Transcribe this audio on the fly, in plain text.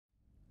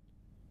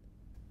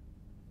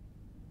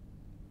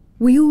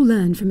We all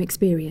learn from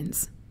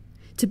experience.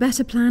 To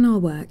better plan our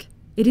work,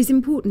 it is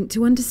important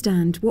to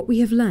understand what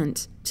we have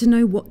learnt to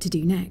know what to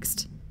do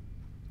next.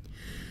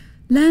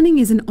 Learning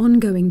is an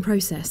ongoing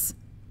process.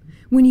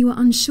 When you are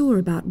unsure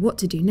about what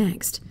to do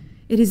next,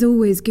 it is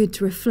always good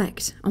to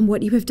reflect on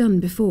what you have done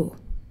before.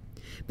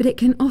 But it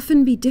can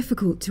often be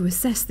difficult to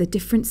assess the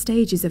different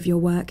stages of your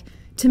work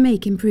to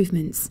make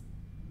improvements.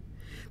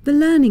 The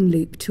Learning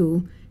Loop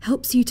tool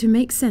helps you to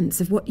make sense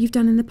of what you've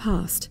done in the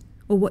past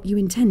or what you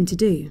intend to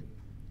do.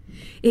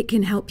 It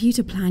can help you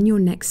to plan your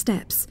next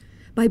steps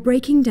by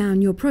breaking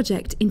down your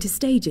project into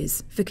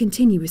stages for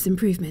continuous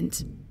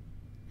improvement.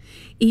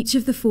 Each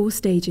of the 4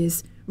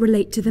 stages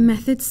relate to the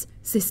methods,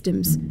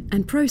 systems,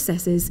 and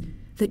processes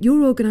that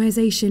your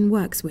organisation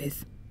works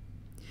with.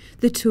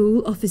 The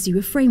tool offers you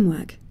a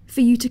framework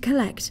for you to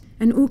collect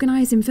and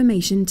organise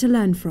information to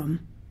learn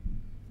from.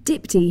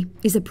 Dipti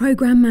is a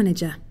programme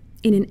manager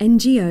in an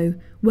NGO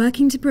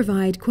working to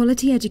provide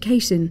quality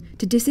education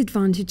to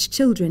disadvantaged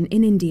children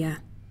in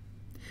India.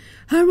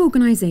 Her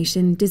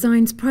organisation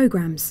designs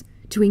programmes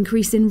to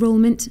increase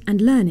enrolment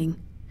and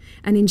learning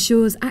and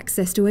ensures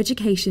access to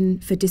education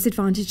for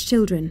disadvantaged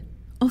children,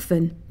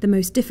 often the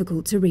most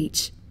difficult to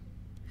reach.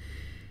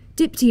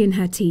 Dipti and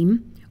her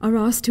team are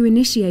asked to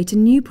initiate a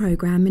new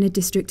programme in a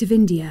district of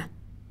India.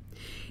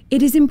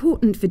 It is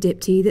important for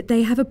Dipti that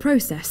they have a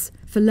process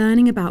for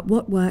learning about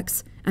what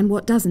works and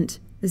what doesn't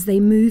as they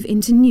move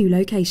into new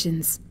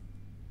locations.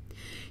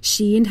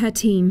 She and her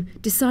team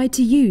decide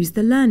to use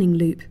the Learning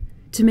Loop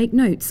to make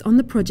notes on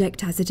the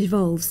project as it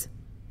evolves.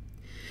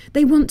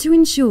 They want to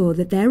ensure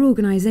that their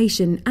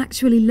organisation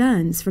actually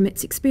learns from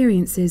its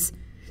experiences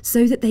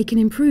so that they can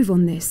improve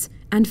on this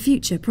and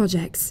future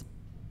projects.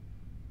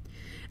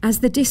 As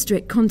the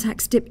district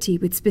contacts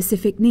Dipti with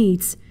specific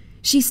needs,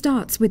 she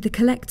starts with the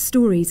Collect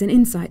Stories and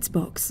Insights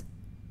box.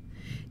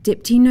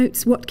 Dipti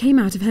notes what came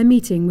out of her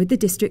meeting with the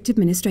district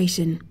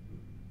administration.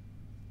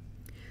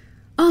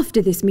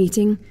 After this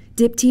meeting,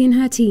 Dipti and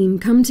her team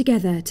come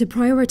together to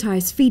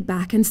prioritise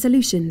feedback and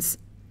solutions.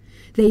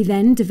 They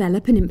then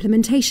develop an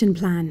implementation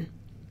plan.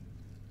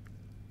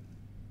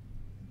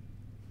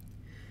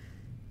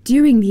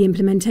 During the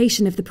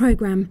implementation of the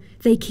programme,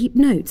 they keep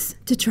notes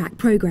to track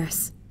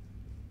progress.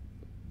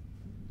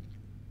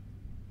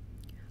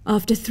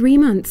 After 3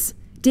 months,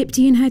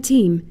 Dipti and her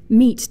team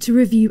meet to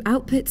review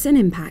outputs and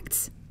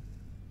impacts.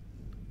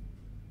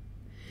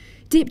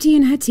 Dipti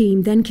and her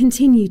team then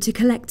continue to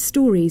collect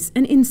stories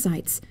and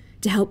insights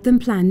to help them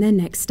plan their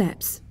next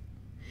steps.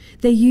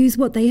 They use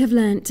what they have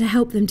learnt to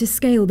help them to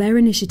scale their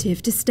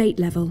initiative to state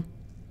level.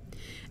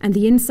 And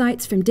the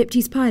insights from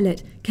Dipti's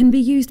pilot can be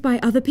used by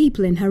other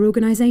people in her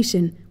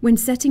organisation when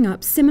setting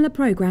up similar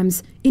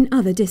programmes in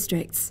other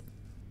districts.